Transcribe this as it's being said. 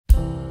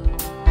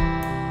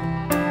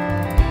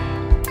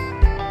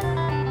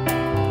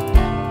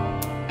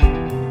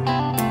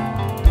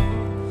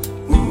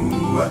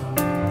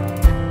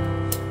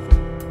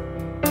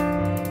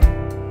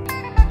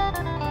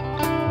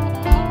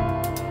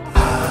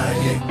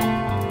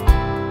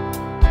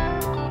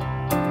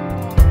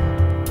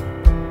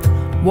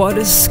What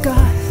is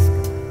sky?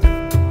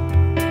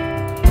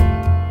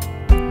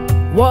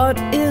 What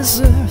is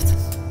earth?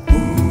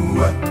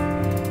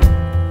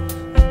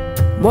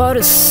 What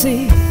is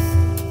sea?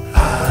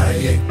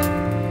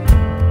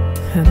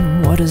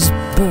 And what is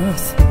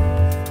birth?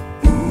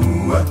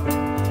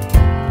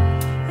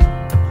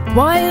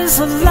 Why is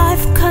a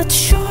life cut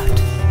short?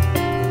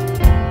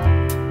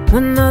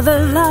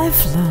 Another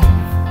life long?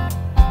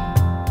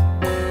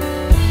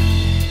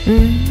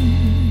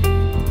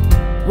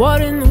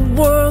 What in the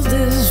world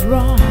is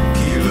wrong?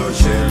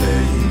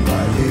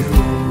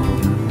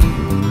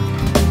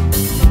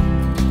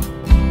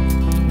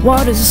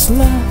 What is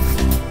love?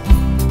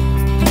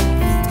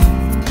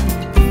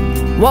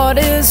 What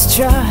is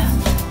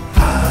child?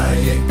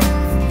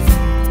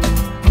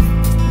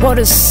 What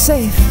is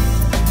safe?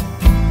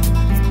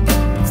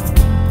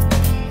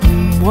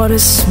 What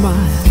is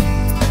smile?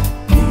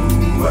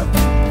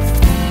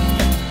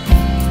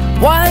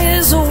 Why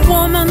is a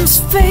woman's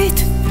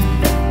fate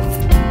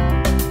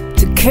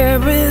to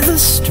carry the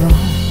strong?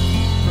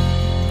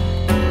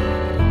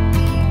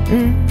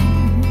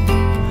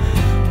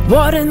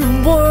 What in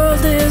the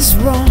world is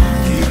wrong?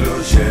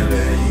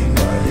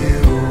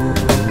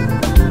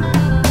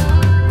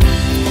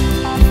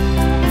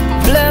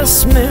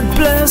 Bless me,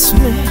 bless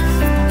me,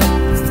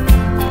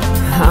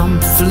 I'm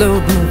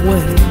floating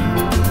away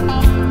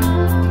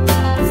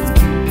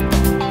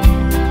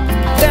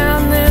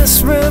down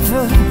this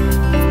river,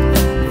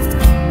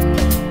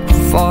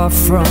 far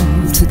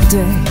from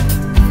today.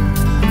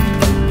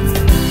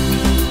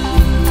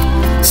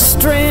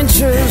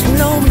 Strangers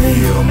know me,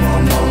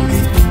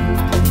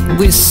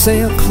 we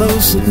sail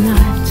close at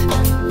night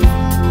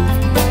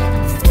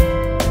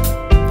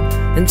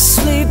and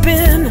sleep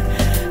in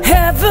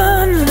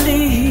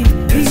heavenly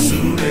peace.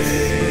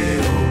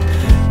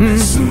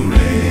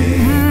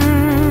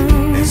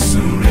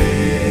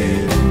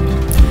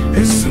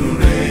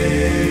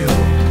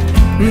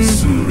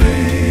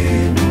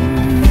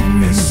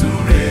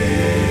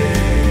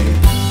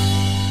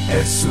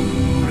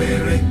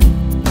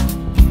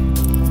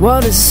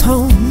 What is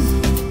home?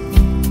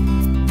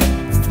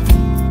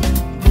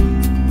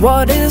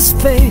 What is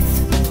faith?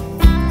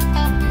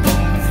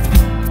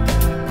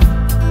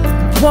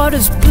 What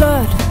is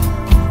blood?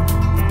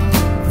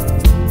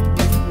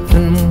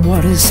 And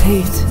what is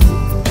hate?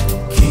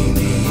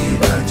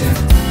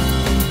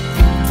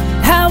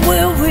 How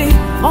will we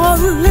all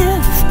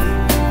live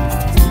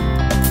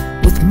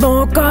with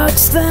more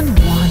gods than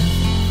one?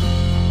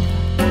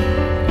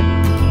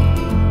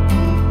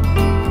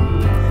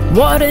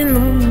 What in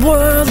the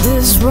world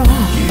is wrong?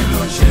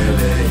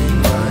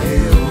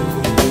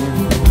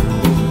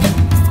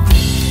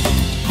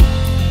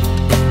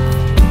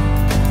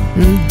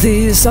 And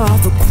these are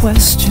the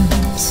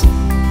questions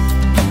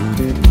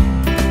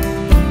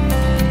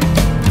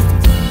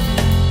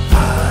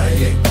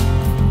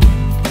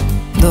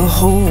the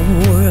whole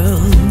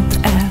world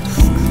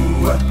asks.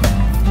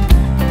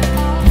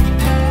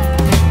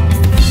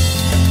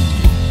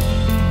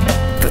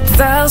 For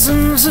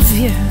thousands of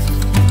years,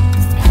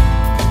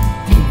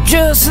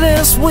 just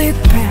this week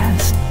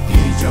past,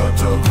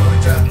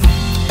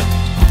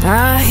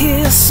 I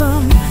hear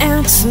some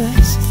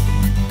answers,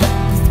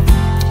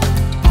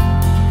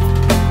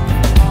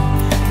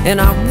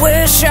 and I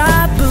wish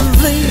I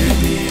believed.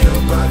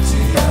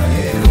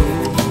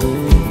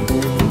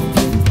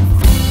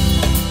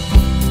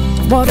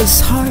 What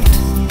is heart?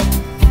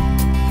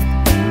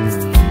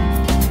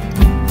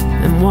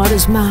 And what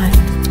is mind?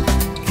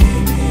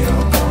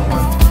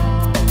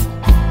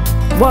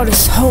 What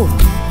is hope?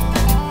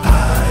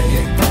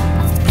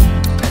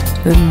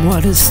 And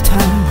what is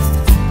time?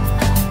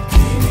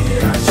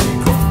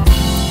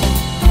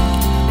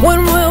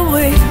 When will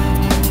we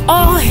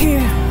all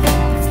hear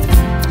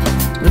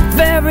the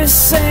very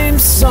same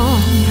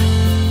song?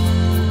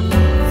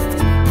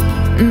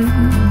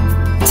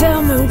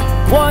 Tell me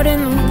what in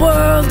the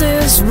world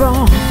is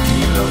wrong?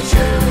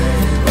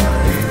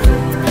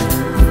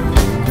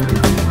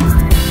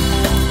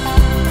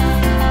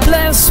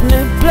 Bless me,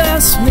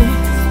 bless me,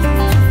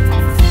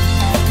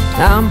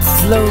 I'm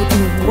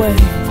floating away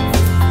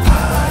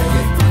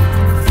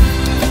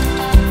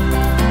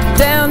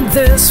down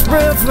this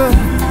river,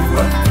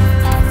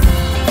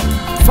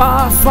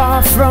 far,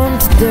 far from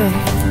today.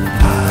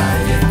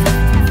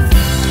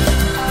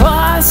 Oh,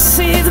 I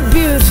see the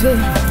beauty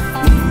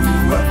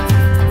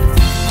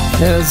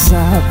as I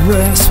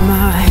rest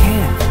my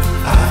head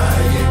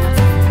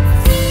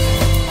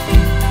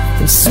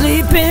and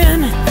sleep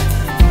in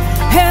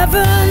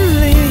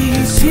heavenly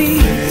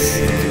peace.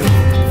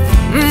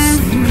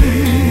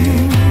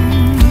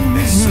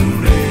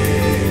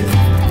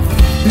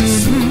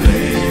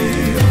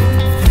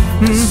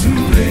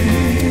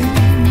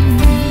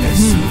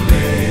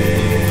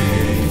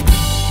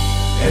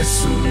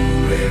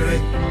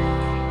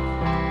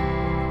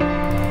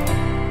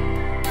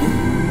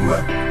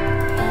 Ooh,